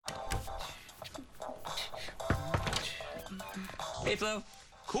Hey, Flo.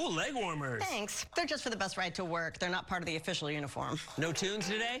 Cool leg warmers. Thanks. They're just for the bus ride to work. They're not part of the official uniform. No tunes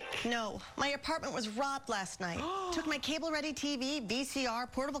today? No. My apartment was robbed last night. Took my cable-ready TV, VCR,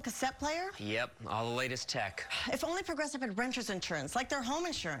 portable cassette player. Yep, all the latest tech. If only Progressive had renter's insurance, like their home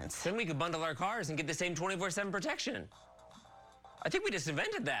insurance. Then we could bundle our cars and get the same 24/7 protection. I think we just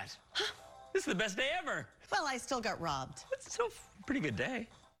invented that. This is the best day ever. Well, I still got robbed. It's still a pretty good day.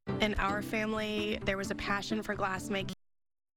 In our family, there was a passion for glass making.